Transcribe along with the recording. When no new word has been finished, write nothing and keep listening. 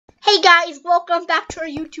Hey guys, welcome back to our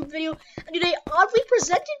YouTube video. And today, oddly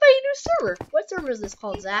presented by a new server. What server is this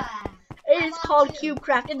called, Zach? It is called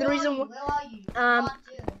CubeCraft, and the reason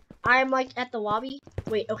I'm like at the lobby.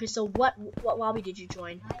 Wait, okay, so what lobby did you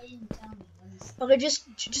join? I didn't tell me. Okay,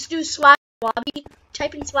 just do slash lobby.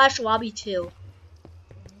 Type in slash lobby 2.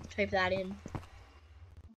 Type that in,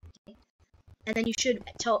 and then you should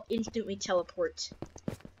instantly teleport.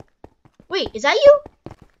 Wait, is that you?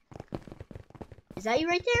 Is that you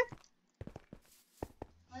right there?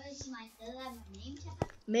 Does that have my name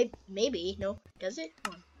tag? Maybe. No. Does it?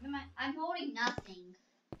 Hold on. I'm holding nothing.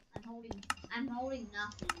 I'm holding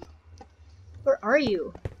nothing. Where are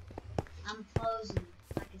you? I'm frozen.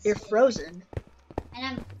 Like a You're stick. frozen.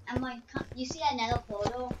 And I'm like, you see another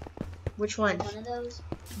photo? Which one? One of those.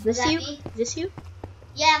 This Is that you? me? This you?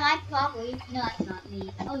 Yeah, mine probably. No, that's not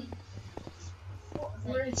me. Oh,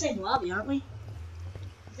 We're in the same lobby, aren't we?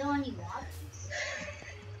 is there any water?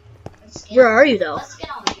 Where are you though? Let's get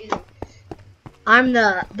on you. I'm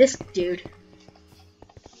this dude.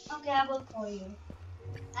 Okay, I'll look for you.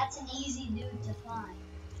 That's an easy dude to find.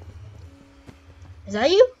 Is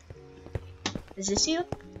that you? Is this you?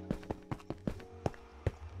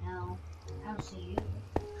 No, I don't see you.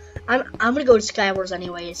 I'm gonna go to Skywars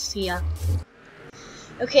anyways. See ya.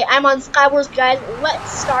 Okay, I'm on Skywars, guys.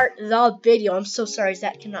 Let's start the video. I'm so sorry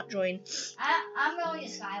Zach cannot join. I'm going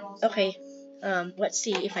to Skywars. Okay, let's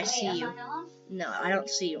see if I see am you. I on? No, I don't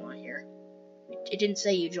see you on here. It didn't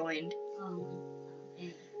say you joined.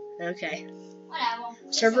 Okay. Whatever.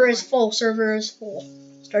 Server is full. Server is full.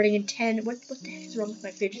 Starting in 10. What the heck is wrong with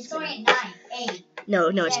my fidget It's spinner? going at 9, 8. No,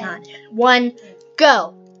 it's not. 1,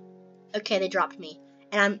 go. Okay, they dropped me,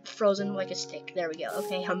 and I'm frozen like a stick. There we go.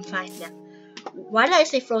 Okay, I'm fine now. Why did I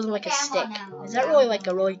say frozen like a stick? Is that really like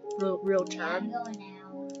a real Yeah, term? I'm going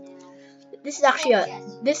now. This is actually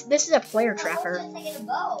this is a player tracker. Just to get a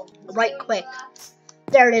bow. Right click.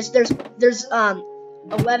 There it is. There's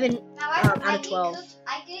 11 out of 12.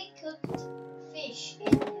 I get cooked fish.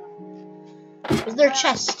 Is there a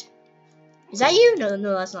chest? Is that you? No,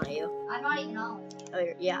 that's not you. I'm not even on.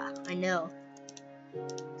 Oh, yeah, I know.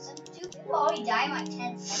 Some 2 people already died in like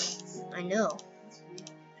 10 seconds. I know. That's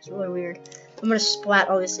weird. It's really weird. I'm gonna splat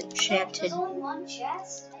all this enchanted. There's only one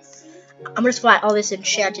chest, I see. I'm gonna splat all this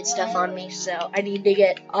enchanted stuff on me, so I need to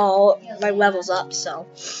get all my levels up. So,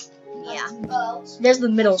 yeah. There's the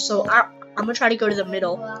middle, so I'm gonna try to go to the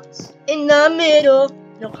middle. In the middle.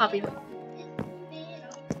 No copyright.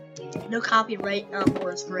 No copyright.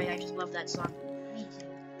 Morris Gray. I just love that song. Me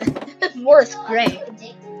too. Morris Gray.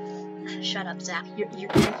 Addicted. Shut up, Zach. You're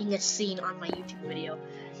making a scene on my YouTube video.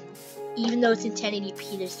 Even though it's in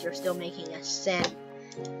 1080p, you're still making a scene.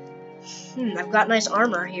 I've got nice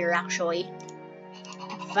armor here, actually.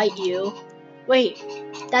 Fight you. Wait,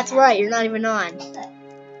 that's right. You're not even on.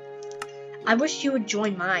 I wish you would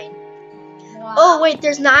join mine. Wow. Oh wait,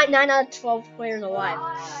 there's 9 out of 12 players alive.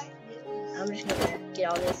 I'm just gonna get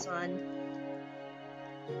all this on.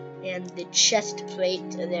 And the chest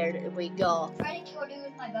plate, there we go. Try to kill a dude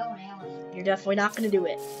with my bow and arrow. You're definitely not gonna do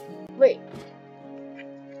it. Wait.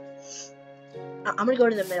 I'm gonna go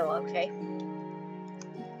to the middle, okay?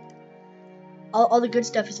 All the good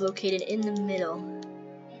stuff is located in the middle.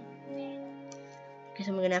 Because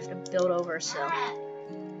I'm gonna have to build over, so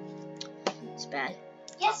it's bad.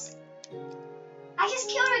 Yes! I just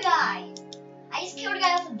killed a guy! I just killed a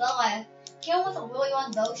guy with a bow. I killed him with a really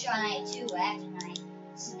long bow shot and I had 2 left and I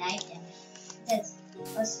sniped him. It says,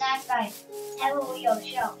 was sniped by Evelio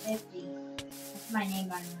Shell 50. That's my name,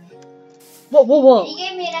 by the way. Whoa. He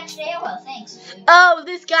gave me an extra arrow, thanks, dude. Oh,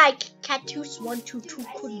 this guy, Catus122,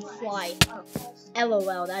 couldn't fly.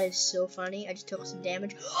 LOL, that is so funny. I just took some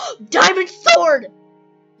damage. Diamond sword!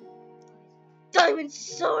 Diamond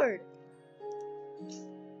sword!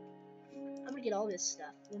 I'm gonna get all this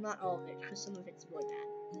stuff. Well, not all of it, because some of it's really bad.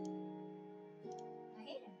 I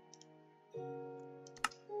hate him.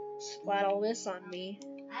 Splat all this on me.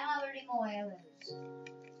 I don't have any more arrows.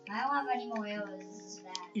 I don't have any more arrows. This is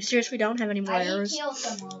bad. You seriously don't have any more I arrows? did kill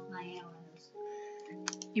someone with my arrows.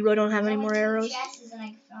 You really don't have any more arrows? Chests and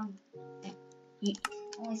I found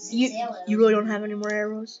only 6 arrows. You really don't have any more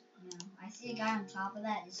arrows? No. I see a guy on top of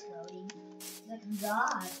that just floating. He's like,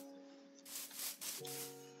 God.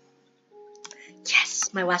 Yes,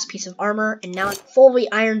 my last piece of armor, and now I'm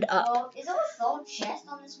fully ironed up. Oh, is there a gold chest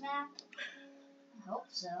on this map? I hope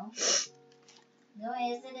so. No,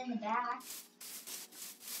 is it in the back?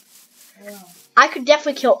 Whoa. I could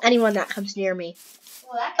definitely kill anyone that comes near me.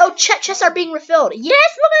 Well, that Oh, chests are being refilled.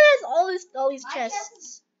 Yes, look at this. All these My chests.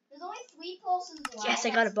 chest there's only 3 pulses left. Yes, I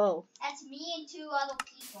got a bow. That's me and 2 other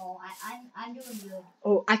people. I'm doing good.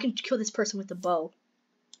 Oh, I can kill this person with the bow.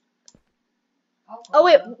 Oh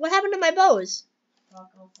wait, what happened to my bows? I'll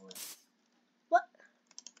go for it. What?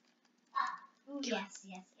 Ooh, yes.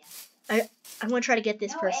 I'm gonna try to get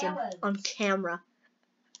this No person arrows. on camera.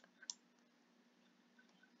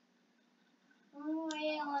 Ooh,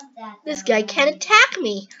 I don't want that. This though. guy can't attack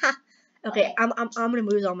me. Ha. Okay, Okay. I'm gonna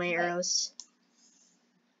lose all my Okay. arrows.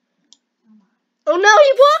 Oh no,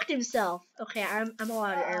 he blocked himself. Okay, I'm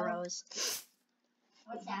allowed arrows.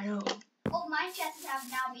 What's Oh, happening? no. Oh, my chests have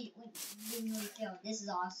now been refilled. This is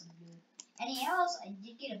awesome, dude. Any arrows? I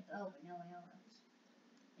did get a bow, but no arrows.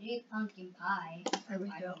 I did pumpkin pie. There we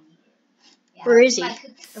I go. don't need it. Yeah, Where I'll is eat he? my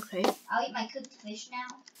cooked- Okay. I'll eat my cooked fish now.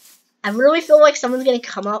 I really feel like someone's gonna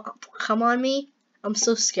come on me. I'm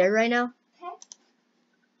so scared right now. Okay.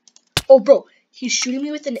 Oh, bro, he's shooting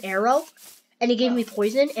me with an arrow, and he gave Bro. me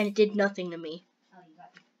poison, and it did nothing to me. Oh, you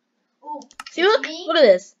got it. Oh, See, look, me? look at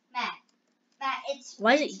this. Matt, it's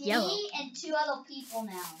Why is it's it yellow? me and 2 other people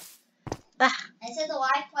now. Ah, It says the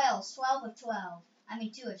live players, 12 of 12. I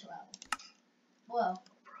mean 2 of 12. Whoa.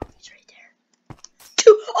 bro, he's right there.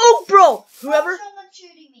 Oh, bro, whoever. Oh, someone's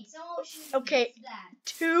shooting me. Someone was shooting Okay. me. It's bad.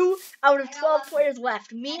 2 out of I got 12 lucky. players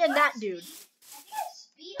left. Me I and got that speed. dude. I think I have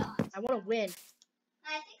speed on. I want to win.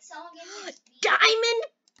 I think someone gave me a speed. Diamond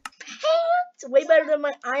pants, way better than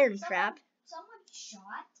my iron crap. Someone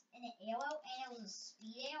shot an arrow and it was a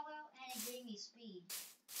speed arrow and it gave me speed.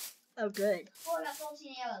 Oh, good. Oh, I got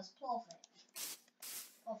 13 arrows. Perfect.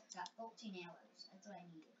 Oh, got 13 arrows. That's what I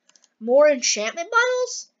needed. More enchantment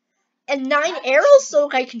bottles and 9 I can arrows, shoot so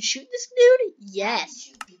I can shoot this dude. I can Yes,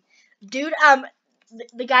 shoot people. dude.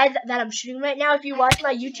 The guy that I'm shooting right now. If you watch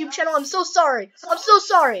my YouTube channel, I'm so sorry. I'm so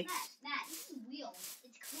sorry. Matt, this is real.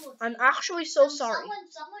 It's cool. I'm actually so sorry.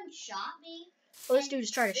 Someone shot me. Oh, this dude is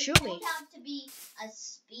trying to shoot me. It turned out to be a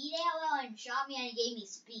speed arrow and shot me and it gave me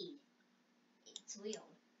speed. It's real.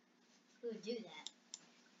 Who would do that?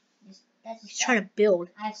 That's He's trying to build.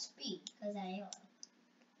 I have speed because I arrow.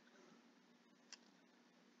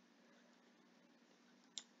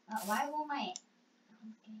 Why won't my...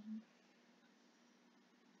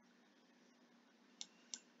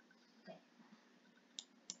 Okay.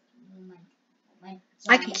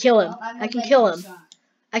 I can kill him. I can kill him.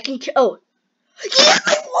 I can kill. Oh. Yeah,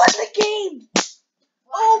 I won the game!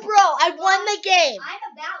 Oh, bro, I won the game! I'm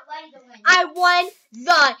about ready to win. I won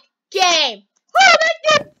the game! Oh, that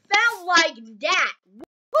dude felt like that!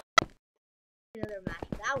 Another match.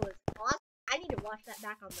 That was awesome. I need to watch that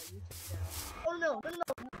back on my YouTube channel. Oh, no.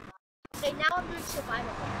 Okay, now I'm doing survival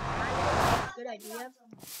games. Good idea.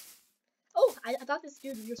 Oh, I thought this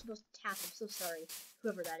dude, you were supposed to tap. I'm so sorry.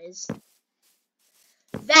 Whoever that is.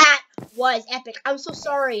 That was epic. I'm so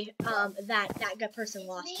sorry that good person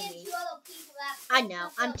lost to me. I know,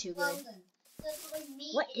 I'm too good.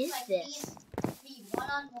 What is this?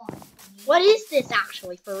 What is this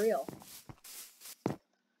actually, for real?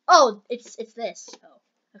 Oh, it's this. Oh,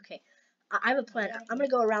 okay. I have a plan. I'm gonna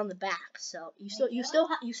go around the back. So you still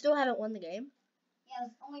haven't won the game. Yeah, it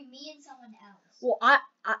was only me and someone else. Well,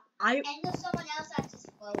 And there's someone else that just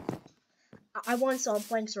floated. I won, so I'm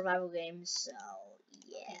playing survival games. So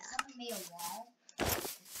yeah. Okay, someone made a wall.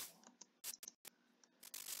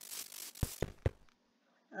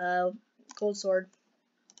 Gold sword.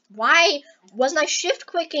 Why wasn't I shift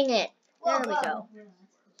clicking it? There we go.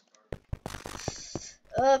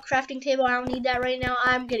 Crafting table. I don't need that right now.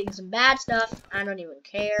 I'm getting some bad stuff. I don't even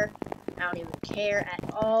care. I don't even care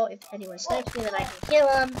at all. If anyone snipes me, then I can kill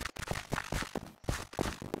him.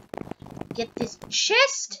 Get this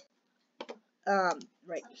chest.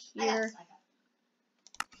 Right here.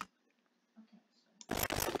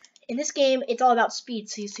 In this game, it's all about speed,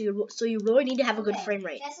 so you really need to have a good frame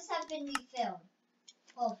rate. Chests have been refilled.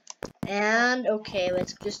 Oh. And okay,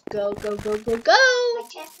 let's just go. My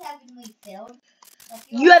chests have been refilled.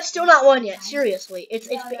 You have still not won yet. Seriously, it's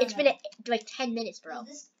been like 10 minutes, bro. Well,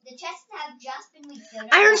 the chests have just been refilled.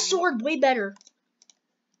 Iron sword, way better.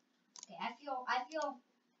 Okay, I feel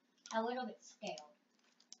a little bit scared.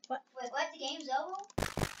 What? Wait, what? The game's over?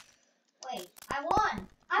 Wait, I won.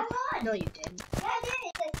 No, you didn't. Yeah, I did.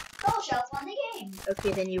 It says Soul Shells won the game.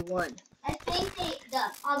 Okay, then you won. I think the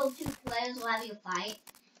other 2 players will have you fight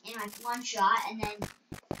in like one shot, and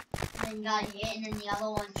then got hit, and then the other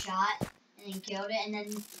one shot, and then killed it, and then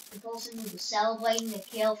the person who was celebrating the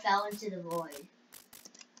kill fell into the void,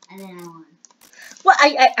 and then I won. What?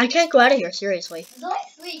 I can't go out of here. Seriously. There's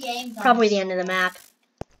like 3 games. Probably the end of the map.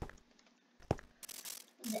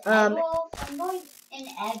 I'm going in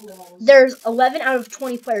egg rolls. There's 11 out of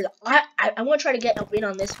 20 players. I want to try to get a win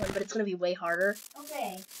on this one, but it's gonna be way harder.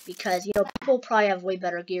 Okay. Because people probably have way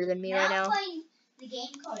better gear than me right now. I'm playing the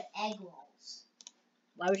game called Egg Rolls.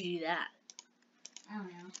 Why would you do that? I don't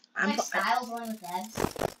know. I'm Like Styles one with Debs.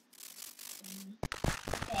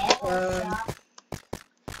 Okay,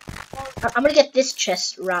 gonna get this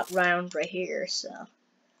chest round right here. So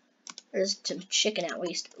there's some chicken at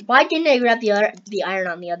least. Why didn't I grab the iron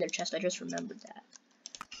on the other chest? I just remembered that.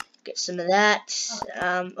 Get some of that.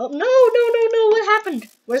 Oh no! What happened?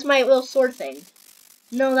 Where's my little sword thing?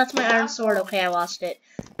 No, that's my iron sword. Okay, I lost it.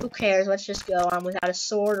 Who cares? Let's just go on without a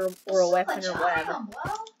sword or a weapon or whatever.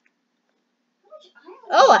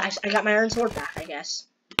 Oh, I got my iron sword back, I guess.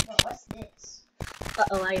 What's this?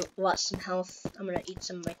 Uh-oh, I lost some health. I'm gonna eat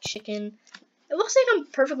some of my chicken. It looks like I'm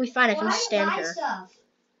perfectly fine. I can just stand here. Stuff?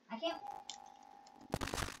 I can't.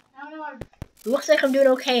 I don't know what. It looks like I'm doing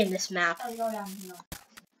okay in this map. Oh, go down here.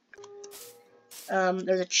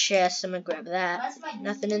 There's a chest. I'm gonna grab that. That's my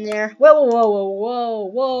Nothing in there. Whoa.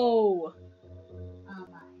 Oh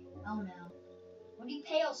no. What do you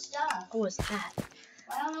pale stuff? What was that?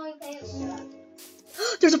 Why don't know we pale stuff?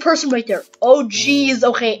 There's a person right there. Oh jeez.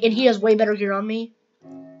 Okay, and he has way better gear on me.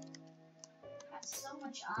 That's so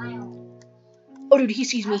much iron. Oh dude, he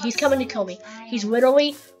sees me. He's coming to kill me. He's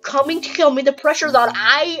literally coming to kill me. The pressure's on.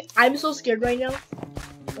 I'm so scared right now.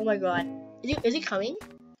 Oh my god. Is he coming?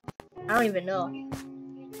 I don't even know.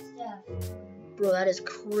 Bro, that is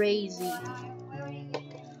crazy.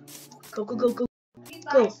 Go.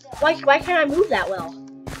 Why can't I move that well?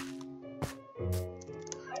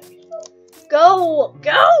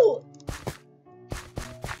 Go!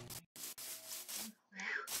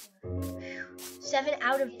 7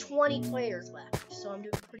 out of 20 players left, so I'm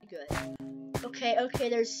doing pretty good. Okay,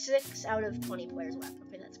 there's 6 out of 20 players left.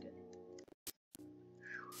 Okay, that's good.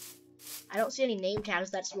 I don't see any name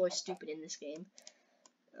tags. That's really stupid in this game.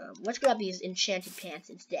 Let's grab these enchanted pants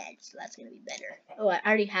instead, so that's gonna be better. Oh, I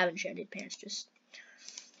already have enchanted pants. Just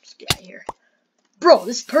get out of here, bro.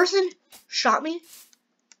 This person shot me.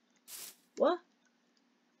 What?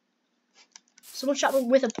 Someone shot me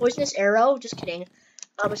with a poisonous arrow. Just kidding.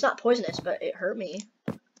 It's not poisonous, but it hurt me.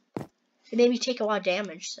 It made me take a lot of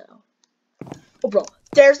damage. So, oh, bro,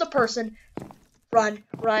 there's the person. Run!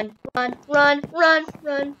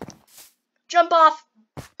 Jump off!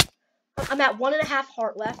 I'm at 1.5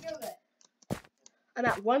 heart left. I'm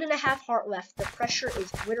at 1.5 heart left. The pressure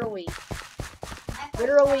is literally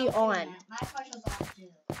on. My pressure's on too.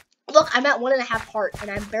 Look, I'm at 1.5 heart, and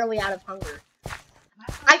I'm barely out of hunger.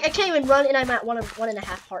 I can't even run, and I'm at 1.5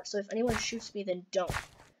 heart. So if anyone shoots me, then don't.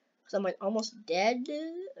 Cause I'm like almost dead.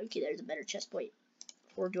 Okay, there's a better chest plate.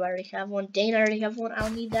 Or do I already have one? Dang, I already have one. I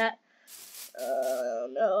don't need that. Oh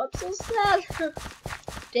no, I'm so sad.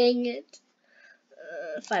 Dang it.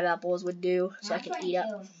 5 apples would do, so I can eat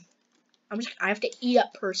up. I have to eat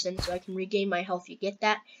up person, so I can regain my health. You get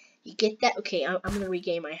that? You get that? Okay, I'm gonna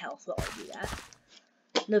regain my health while I do that.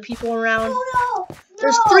 No people around. Oh, no.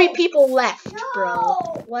 There's 3 people left, No.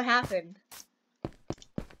 bro. What happened?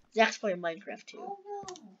 Zach's playing Minecraft too. Oh no.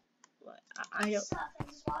 What? I don't. I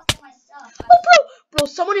just lost all my stuff. Oh, bro,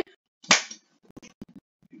 someone.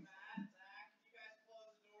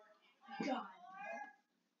 God.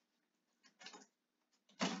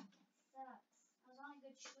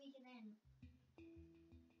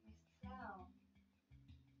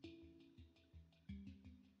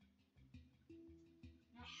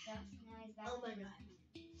 Oh my god.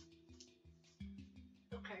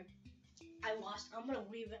 Okay. I lost. I'm gonna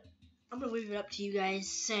leave it up to you guys.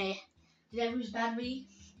 Say, did I lose badly?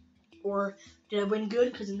 Or did I win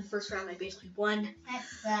good? Because in the first round I basically won.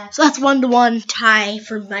 So that's 1-1 tie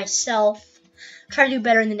for myself. Try to do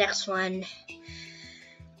better in the next one.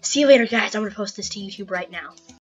 See you later, guys. I'm gonna post this to YouTube right now.